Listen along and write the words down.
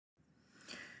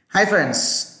Hi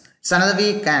friends, it's another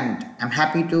week and I'm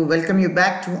happy to welcome you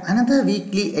back to another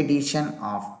weekly edition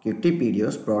of quick tip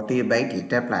videos brought to you by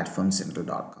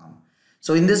dataplatformcentral.com.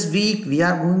 So in this week we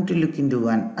are going to look into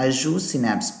an Azure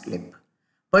Synapse clip,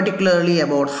 particularly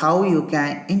about how you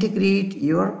can integrate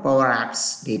your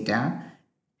PowerApps data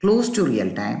close to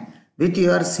real time with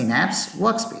your Synapse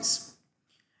workspace.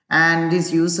 And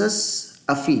this uses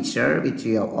a feature which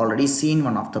we have already seen in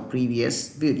one of the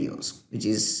previous videos, which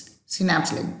is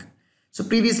Synapse Link. So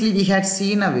previously we had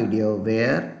seen a video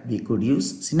where we could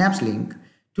use Synapse Link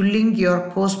to link your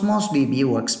Cosmos DB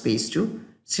workspace to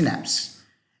Synapse.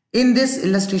 In this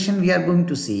illustration we are going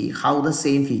to see how the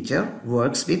same feature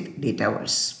works with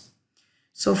Dataverse.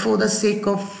 So for the sake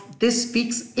of this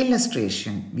week's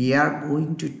illustration, we are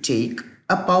going to take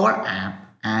a Power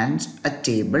App and a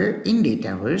table in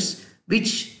Dataverse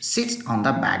which sits on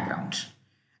the background.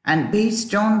 And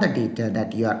based on the data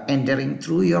that you are entering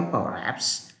through your Power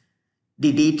Apps,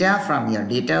 the data from your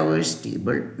Dataverse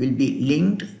table will be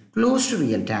linked close to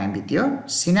real time with your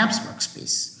Synapse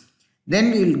workspace. Then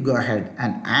we will go ahead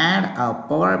and add a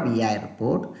PowerBI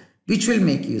report which will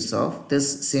make use of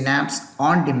this Synapse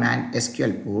on-demand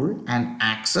SQL pool and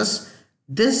access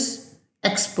this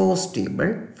exposed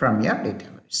table from your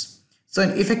Dataverse. So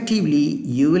effectively,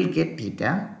 you will get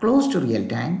data close to real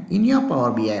time in your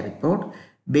Power BI report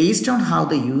based on how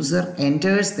the user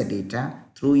enters the data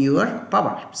through your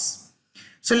Power Apps.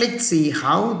 So let's see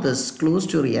how this close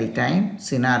to real time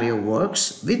scenario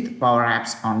works with Power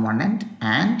Apps on one end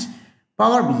and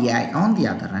Power BI on the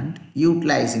other end,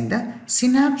 utilizing the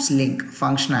Synapse Link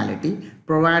functionality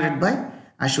provided by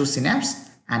Azure Synapse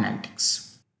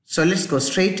Analytics. So let's go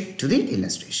straight to the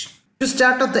illustration. To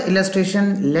start off the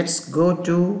illustration, let's go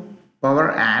to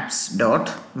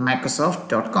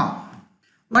powerapps.microsoft.com.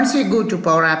 Once we go to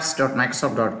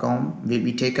powerapps.microsoft.com, we'll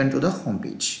be taken to the home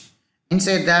page.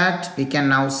 Inside that, we can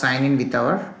now sign in with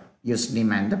our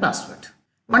username and the password.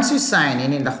 Once you sign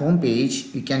in the home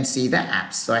page, you can see the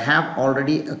apps. So I have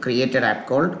already a created app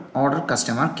called Order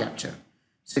Customer Capture.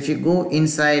 So if you go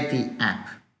inside the app,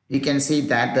 you can see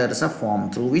that there is a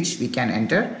form through which we can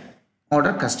enter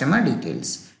order customer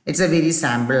details. It's a very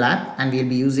sample app and we'll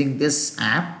be using this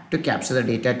app to capture the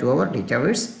data to our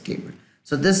Dataverse table.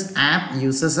 So this app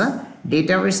uses a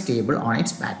Dataverse table on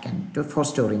its backend for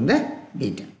storing the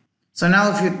data. So now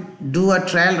if you do a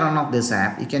trial run of this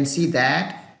app, you can see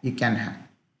that you can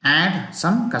add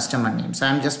some customer names. So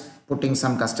I'm just putting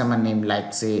some customer name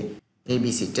like say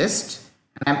ABC test,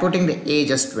 and I'm putting the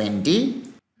age as 20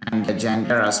 and the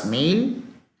gender as male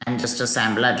and just a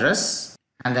sample address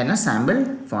and then a sample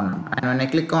phone number. And when I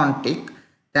click on tick,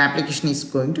 the application is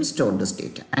going to store this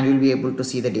data and you'll be able to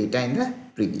see the data in the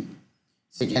preview.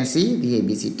 So you can see the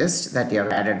ABC test that you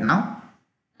have added now,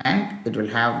 and it will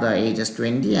have the age as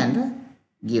 20 and the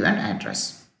given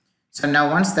address. So now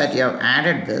once that you have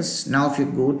added this, now if you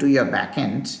go to your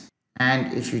backend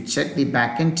and if you check the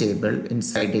backend table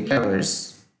inside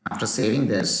Dataverse, after saving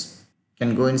this, you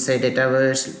can go inside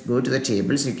Dataverse, go to the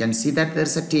tables. You can see that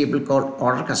there's a table called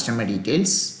Order Customer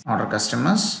Details, Order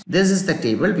Customers. This is the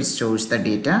table which stores the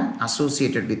data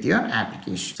associated with your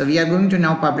application. So we are going to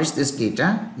now publish this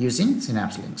data using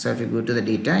Synapse Link. So if you go to the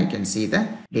data, you can see the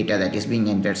data that is being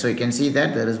entered. So you can see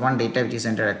that there is one data which is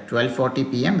entered at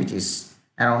 12:40 p.m. which is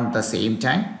around the same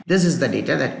time. This is the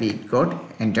data that we got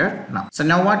entered now. So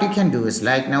now what you can do is,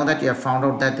 like, now that you have found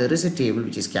out that there is a table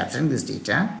which is capturing this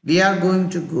data, we are going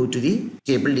to go to the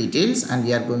table details and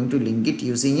we are going to link it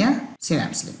using a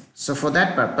Synapse Link. So for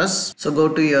that purpose, so go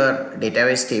to your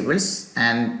database tables,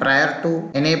 and prior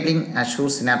to enabling Azure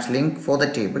Synapse Link for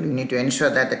the table, you need to ensure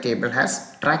that the table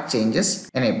has track changes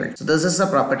enabled. So this is a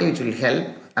property which will help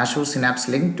Azure Synapse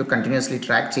Link to continuously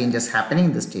track changes happening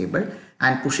in this table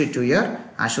and push it to your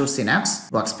Azure Synapse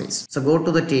workspace. So go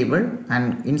to the table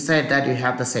and inside that you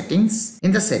have the settings.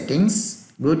 In the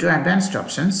settings, go to advanced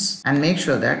options and make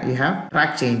sure that you have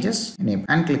track changes enabled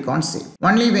and click on save.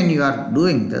 Only when you are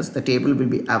doing this, the table will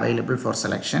be available for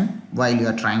selection while you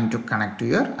are trying to connect to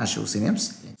your Azure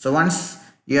Synapse. So once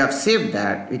you have saved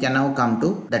that, we can now come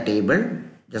to the table.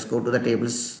 Just go to the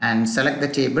tables and select the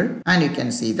table and you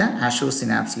can see the Azure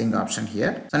Synapse Link option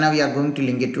here. So now we are going to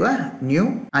link it to a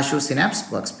new Azure Synapse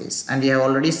workspace, and we have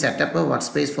already set up a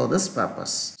workspace for this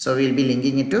purpose. So we'll be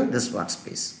linking it to this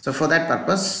workspace. So for that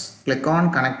purpose, click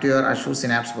on connect to your Azure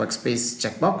Synapse workspace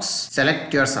checkbox,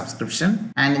 select your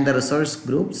subscription, and in the resource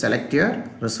group, select your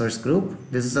resource group.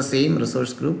 This is the same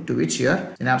resource group to which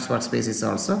your Synapse workspace is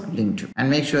also linked to, and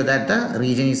make sure that the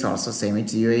region is also same.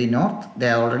 It's UAE North. They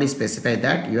have already specified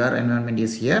that your environment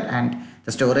is here and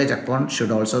the storage account should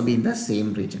also be in the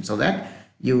same region, so that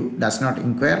you does not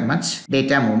incur much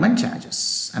data movement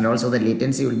charges, and also the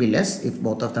latency will be less if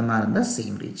both of them are in the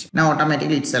same region. Now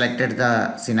automatically it selected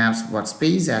the Synapse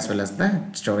workspace as well as the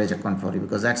storage account for you,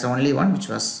 because that's the only one which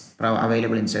was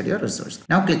available inside your resource.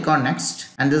 Now click on next,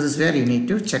 and this is where you need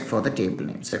to check for the table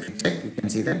name. So if you check, you can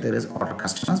see that there is order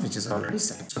customers which is already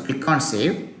set. So click on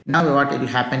save. Now what will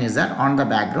happen is that on the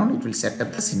background it will set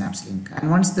up the Synapse link, and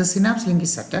once the Synapse link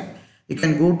is set up, you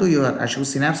can go to your Azure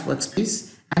Synapse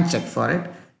workspace and check for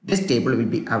it. This table will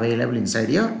be available inside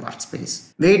your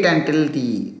workspace. Wait until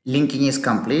the linking is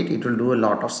complete. It will do a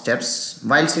lot of steps.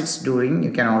 Whilst it's doing,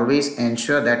 you can always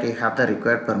ensure that you have the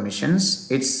required permissions.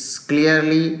 It's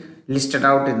clearly listed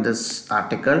out in this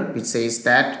article, which says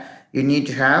that you need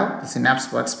to have the Synapse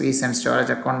workspace and storage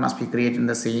account must be created in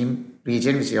the same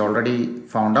region, which you already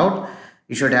found out.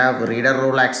 You should have reader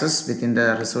role access within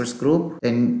the resource group.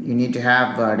 Then you need to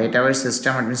have Dataverse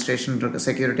system administration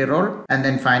security role. And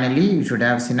then finally, you should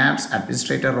have Synapse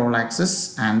administrator role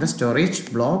access and the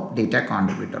storage blob data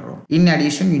contributor role. In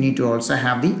addition, you need to also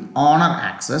have the owner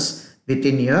access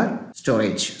within your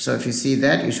storage. So if you see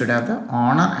that, you should have the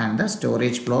owner and the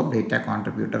storage blob data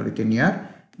contributor within your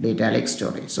data lake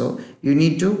storage. So you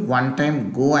need to one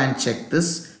time go and check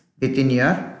this within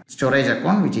your storage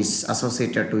account which is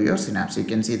associated to your Synapse. You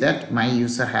can see that my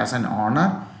user has an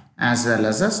owner as well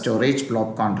as a storage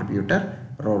blob contributor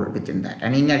role within that.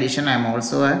 And in addition, I am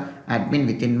also an admin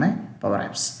within my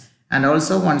PowerApps. And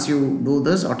also once you do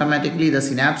this, automatically the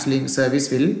Synapse link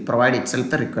service will provide itself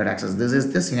the required access. This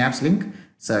is the Synapse link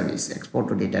service, export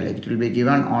to data lake. It will be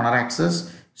given owner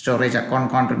access, storage account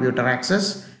contributor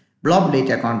access, blob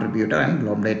data contributor and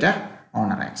blob data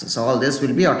owner access. So all this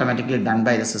will be automatically done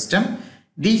by the system.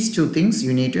 These two things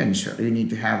you need to ensure. You need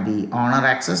to have the owner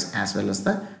access as well as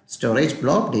the storage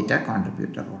blob data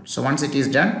contributor role. So once it is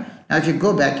done, now if you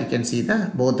go back, you can see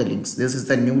both the links. This is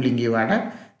the new link you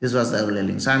added. This was the earlier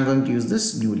link. So I'm going to use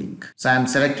this new link. So I'm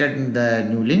selected in the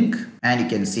new link and you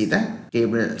can see the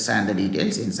tables and the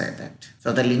details inside that.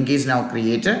 So the link is now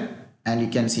created and you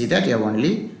can see that you have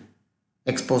only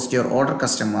exposed your order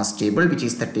customers table, which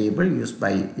is the table used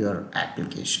by your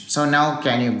application. So now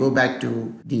can you go back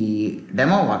to the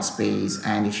demo workspace,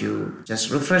 and if you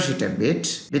just refresh it a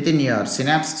bit within your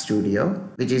Synapse Studio,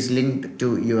 which is linked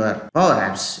to your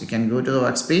PowerApps, you can go to the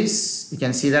workspace. You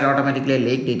can see that automatically a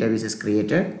lake database is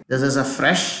created. This is a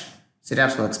fresh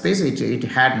Synapse workspace. It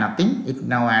had nothing. It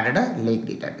now added a lake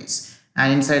database,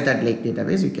 and inside that lake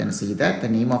database you can see that the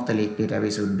name of the lake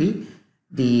database would be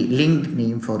the linked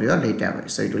name for your database.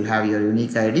 So it will have your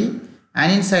unique ID,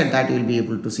 and inside that you will be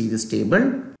able to see this table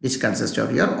which consists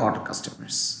of your order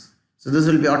customers. So this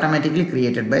will be automatically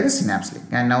created by the Synapse link.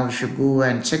 And now if you go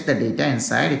and check the data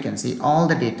inside, you can see all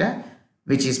the data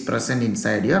which is present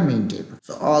inside your main table.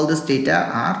 So all this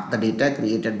data are the data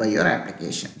created by your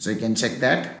application. So you can check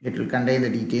that it will contain the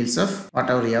details of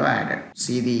whatever you have added.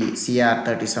 See the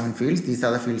CR37 fields. These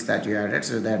are the fields that you added.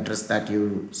 So the address that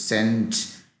you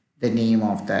sent, the name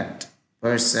of that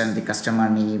person, the customer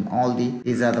name,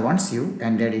 these are the ones you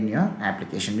entered in your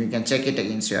application. You can check it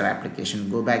against your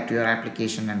application. Go back to your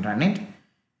application and run it,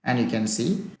 and you can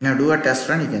see. Now do a test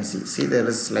run. You can see there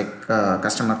is like a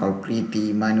customer called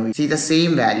Preeti, Manu. See the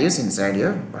same values inside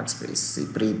your workspace. See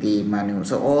Preeti, Manu.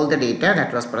 So all the data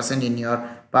that was present in your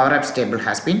PowerApps table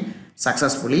has been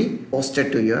successfully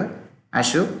posted to your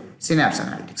Azure Synapse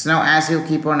Analytics. Now as you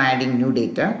keep on adding new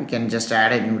data, you can just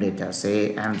add a new data.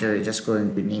 Say I'm just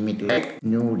going to name it like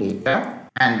new data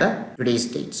and the today's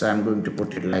date. So I'm going to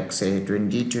put it like say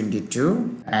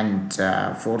 2022 and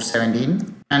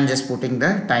 4/17, and just putting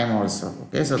the time also.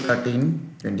 Okay, so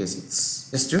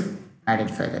 13:26, just to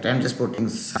identify that. I'm just putting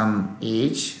some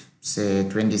age, say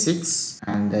 26,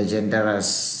 and the gender as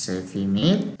say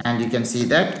female, and you can see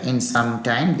that in some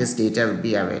time this data will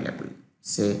be available.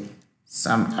 Say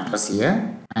some address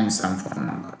here and some phone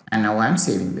number, and now I'm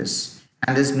saving this,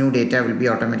 and this new data will be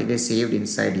automatically saved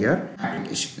inside your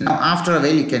application. Now after a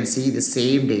while you can see the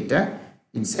same data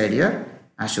inside your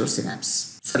Azure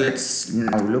Synapse. So let's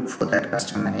now look for that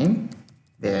customer name,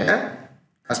 where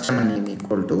customer name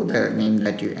equal to the name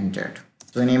that you entered.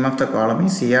 So the name of the column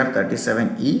is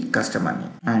CR37E customer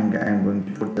name, and I'm going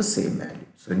to put the same value.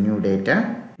 So new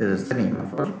data, this is the name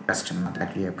of our customer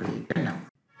that we have created now.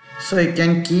 So you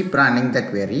can keep running the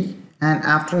query, and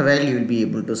after a while you will be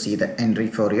able to see the entry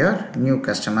for your new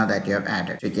customer that you have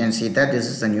added. So you can see that this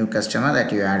is the new customer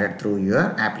that you added through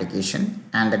your application,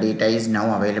 and the data is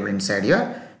now available inside your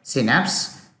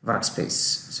Synapse workspace.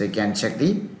 So you can check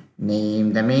the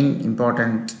name, the main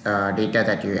important data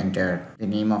that you entered, the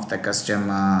name of the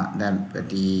customer,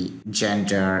 the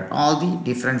gender, all the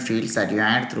different fields that you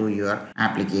add through your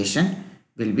application.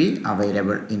 will be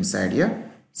available inside your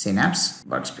Synapse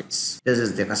workspace. This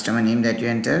is the customer name that you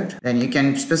entered. Then you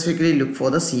can specifically look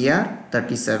for the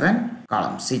CR37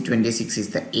 column. C26 is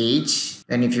the age.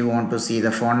 Then if you want to see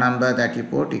the phone number that you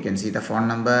put, you can see the phone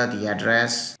number, the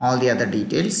address, all the other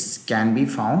details can be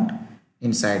found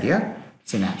inside your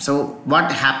Synapse. So what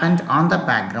happened on the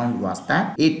background was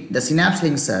that the Synapse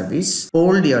link service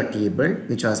pulled your table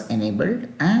which was enabled,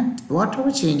 and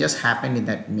whatever changes happened in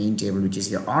that main table, which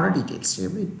is your order details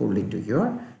table, it pulled into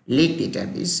your lake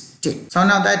database table. So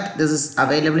now that this is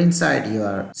available inside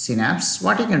your Synapse,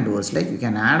 what you can do is like you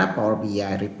can add a Power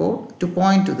BI report to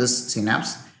point to this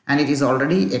Synapse, and it is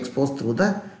already exposed through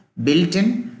the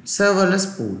built-in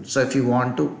serverless pool. So if you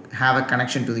want to have a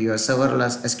connection to your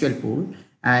serverless SQL pool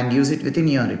and use it within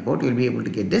your report, you'll be able to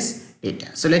get this data.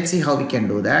 So let's see how we can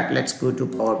do that. Let's go to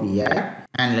Power BI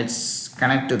and let's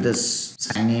connect to this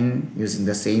sign in using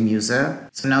the same user.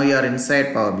 So now you are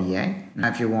inside Power BI. Now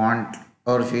if you want,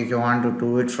 or if you want to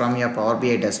do it from your Power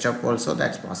BI desktop also,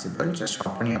 that's possible. Just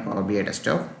open your Power BI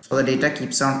desktop. So the data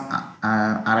keeps on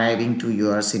arriving to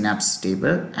your Synapse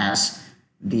table as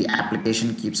the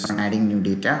application keeps on adding new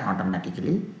data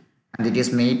automatically, and it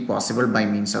is made possible by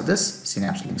means of this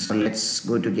Synapse link. So let's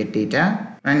go to get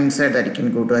data, and inside that you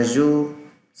can go to Azure,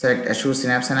 select Azure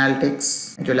Synapse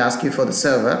Analytics. It will ask you for the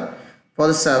server. For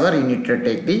the server you need to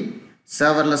take the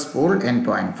serverless pool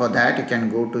endpoint. For that you can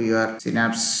go to your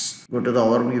Synapse, go to the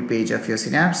overview page of your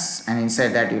Synapse, and inside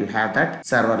that you will have that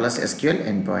serverless SQL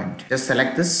endpoint. Just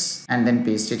select this and then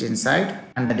paste it inside,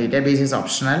 and the database is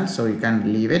optional, so you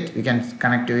can leave it. You can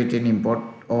connect to it in import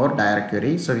or direct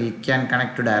query. So we can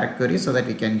connect to direct query so that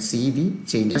we can see the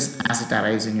changes as it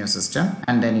arrives in your system,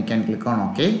 and then you can click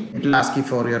on OK. It will ask you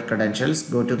for your credentials.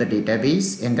 Go to the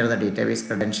database, enter the database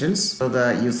credentials. So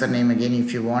the username, again,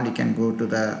 if you want, you can go to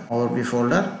the overview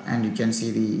folder and you can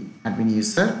see the admin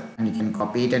user, and you can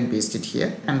copy it and paste it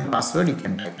here, and password you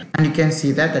can type it. And you can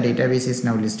see that the database is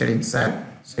now listed inside.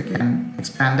 So you can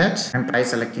expand that and try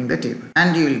selecting the table,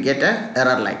 and you will get an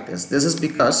error like this. This is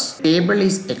because table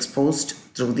is exposed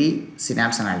through the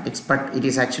Synapse Analytics, but it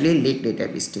is actually a lake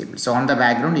database table. So on the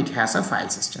background it has a file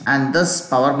system, and thus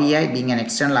Power BI being an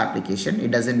external application, it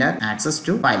doesn't have access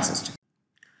to file system.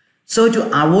 So to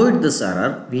avoid this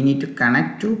error, we need to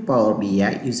connect to Power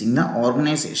BI using the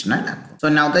organizational account. So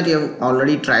now that you have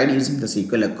already tried using the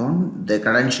SQL account, the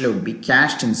credential would be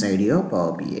cached inside your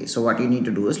Power BI. So what you need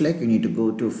to do is like you need to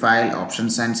go to File,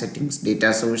 Options and Settings,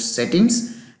 Data Source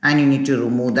Settings, and you need to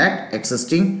remove that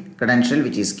existing credential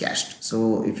which is cached.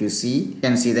 So if you see, you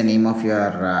can see the name of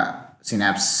your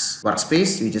Synapse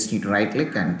workspace. You just need to right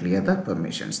click and clear the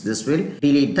permissions. This will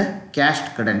delete the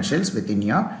cached credentials within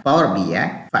your Power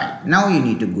BI file. Now you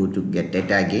need to go to get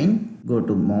data again, go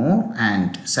to more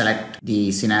and select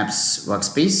the Synapse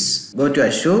workspace, go to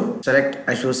Azure, select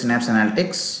Azure Synapse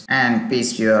Analytics and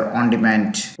paste your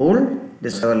on-demand pool, the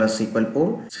serverless SQL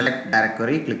pool. Select direct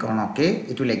query, click on OK.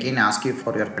 It will again ask you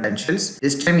for your credentials.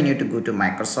 This time you need to go to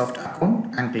Microsoft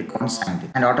account and click on sign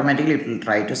in, and automatically it will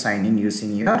try to sign in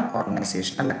using your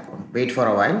organizational account. Wait for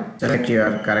a while, select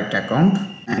your correct account,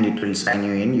 and it will sign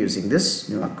you in using this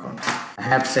new account. I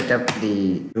have set up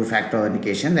the two-factor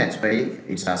authentication, that's why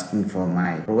it's asking for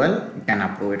my approval. You can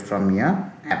approve it from your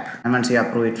app, and once you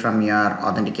approve it from your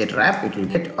authenticator app, it will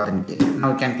get authenticated.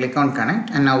 Now you can click on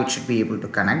connect, and now it should be able to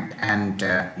connect, and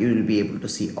you will be able to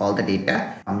see all the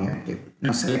data from your table.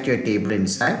 Now select your table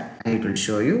inside, and it will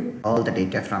show you all the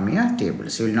data from your table.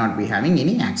 So you will not be having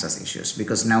any access issues,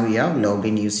 because now you have logged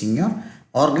in using your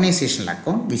organizational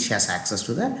account, which has access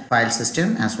to the file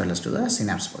system as well as to the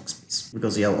Synapse workspace,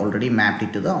 because you have already mapped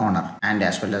it to the owner and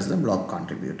as well as the block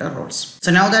contributor roles. So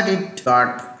now that it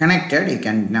got connected, you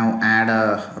can now add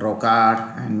a row card,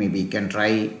 and maybe you can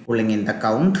try pulling in the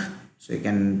count. So you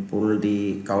can pull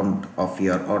the count of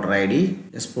your order ID,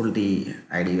 just pull the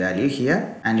ID value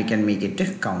here, and you can make it a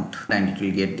count, and it will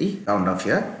get the count of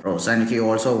your rows. And if you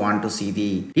also want to see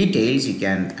the details, you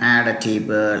can add a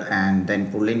table and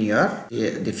then pull in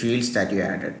the fields that you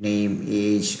added: name,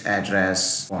 age,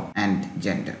 address, and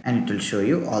gender, and it will show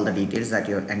you all the details that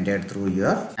you have entered through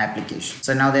your application.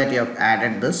 So now that you have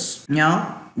added this,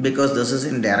 now because this is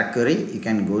in direct query, you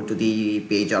can go to the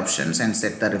page options and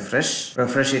set the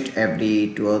refresh it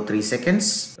every 2 or 3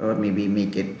 seconds, or maybe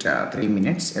make it 3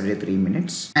 minutes, every 3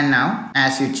 minutes. And now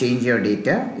as you change your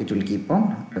data, it will keep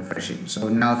on refreshing. So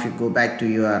now if you go back to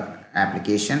your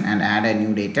application and add a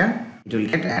new data, it will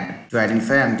get added. To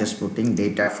identify, I'm just putting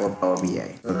data for Power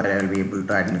BI so that I will be able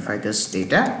to identify this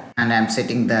data, and I'm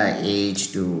setting the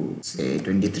age to say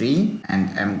 23, and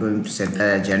I'm going to set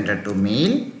the gender to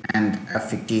male and a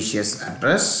fictitious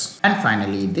address, and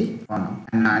finally the phone number,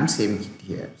 and now I'm saving it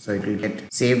here. So it will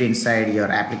get saved inside your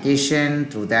application.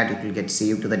 Through that, it will get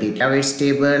saved to the database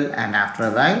table, and after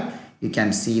a while you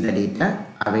can see the data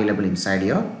available inside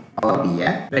your Power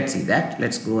BI. Let's see that.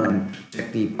 Let's go and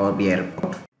check the Power BI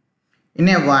report. In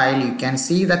a while, you can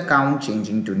see the count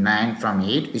changing to 9 from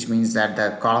 8, which means that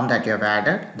the column that you have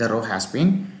added, the row has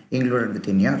been included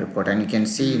within your report, and you can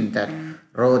see in that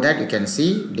row that you can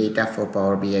see data for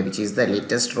Power BI, which is the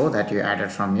latest row that you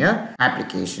added from your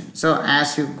application. So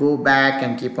as you go back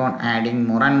and keep on adding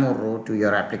more and more row to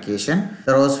your application,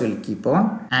 the rows will keep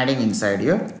on adding inside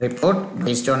your report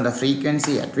based on the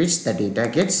frequency at which the data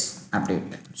gets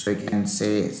updated. So you can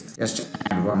say just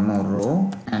add one more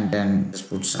row and then just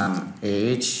put some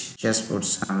age, just put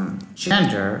some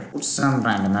gender, put some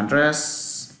random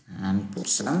address, and put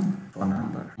some phone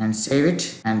number and save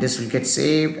it, and this will get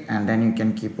saved, and then you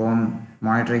can keep on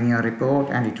monitoring your report,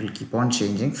 and it will keep on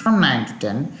changing from 9 to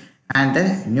 10, and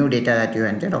the new data that you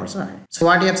entered also added. So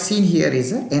what you have seen here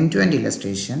is an end-to-end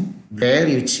illustration where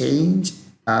you change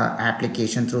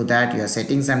application. Through that you are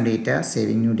setting some data,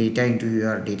 saving new data into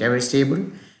your database table,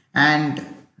 and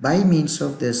by means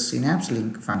of this Synapse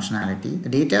link functionality, the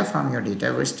data from your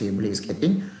database table is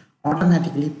getting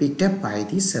automatically picked up by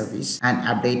the service and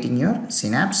updating your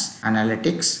Synapse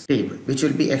analytics table, which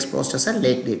will be exposed as a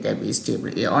lake database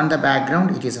table. On the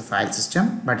background, it is a file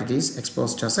system, but it is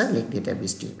exposed as a lake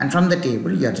database table. And from the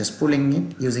table, you are just pulling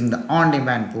it using the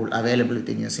on-demand pool available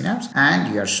within your Synapse,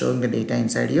 and you are showing the data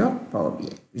inside your Power BI,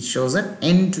 which shows an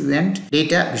end-to-end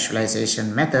data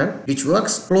visualization method, which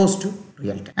works close to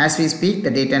real time. As we speak, the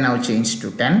data now changed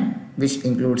to 10, which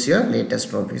includes your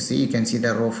latest row. You can see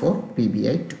the row for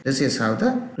PBI2. This is how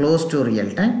the close to real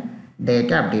time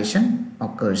data updation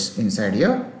occurs inside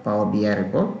your Power BI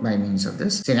report by means of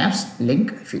this Synapse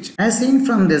link feature. As seen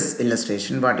from this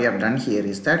illustration, what we have done here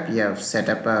is that we have set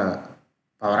up a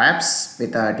PowerApps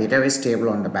with a database table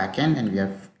on the back end, and we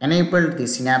have enabled the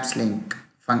Synapse link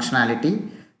functionality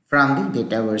from the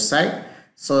Dataverse side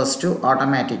so as to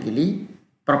automatically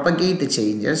propagate the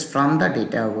changes from the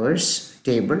Dataverse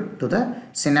table to the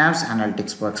Synapse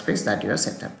Analytics workspace that you have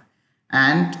set up.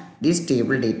 And this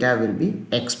table data will be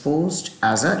exposed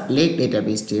as a lake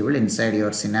database table inside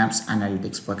your Synapse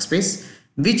Analytics workspace,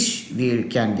 which we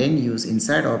can then use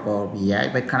inside our Power BI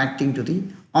by connecting to the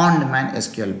on-demand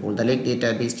SQL pool. The lake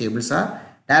database tables are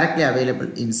directly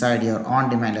available inside your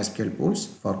on-demand SQL pools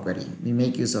for querying. We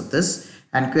make use of this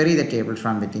and query the table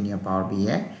from within your Power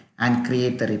BI and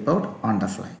create the report on the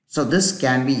fly. So this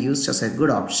can be used as a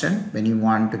good option when you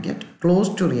want to get close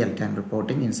to real-time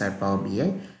reporting inside Power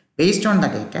BI based on the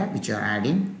data which you are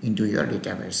adding into your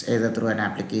database, either through an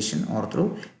application or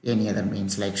through any other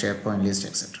means like SharePoint list,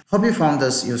 etc. Hope you found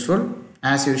this useful.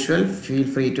 As usual, feel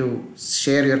free to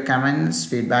share your comments,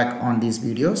 feedback on these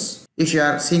videos. If you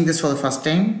are seeing this for the first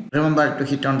time, remember to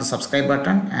hit on the subscribe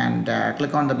button and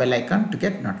click on the bell icon to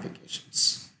get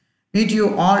notifications. Meet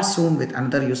you all soon with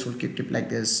another useful quick tip like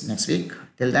this next week.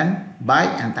 Till then, bye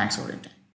and thanks for your time.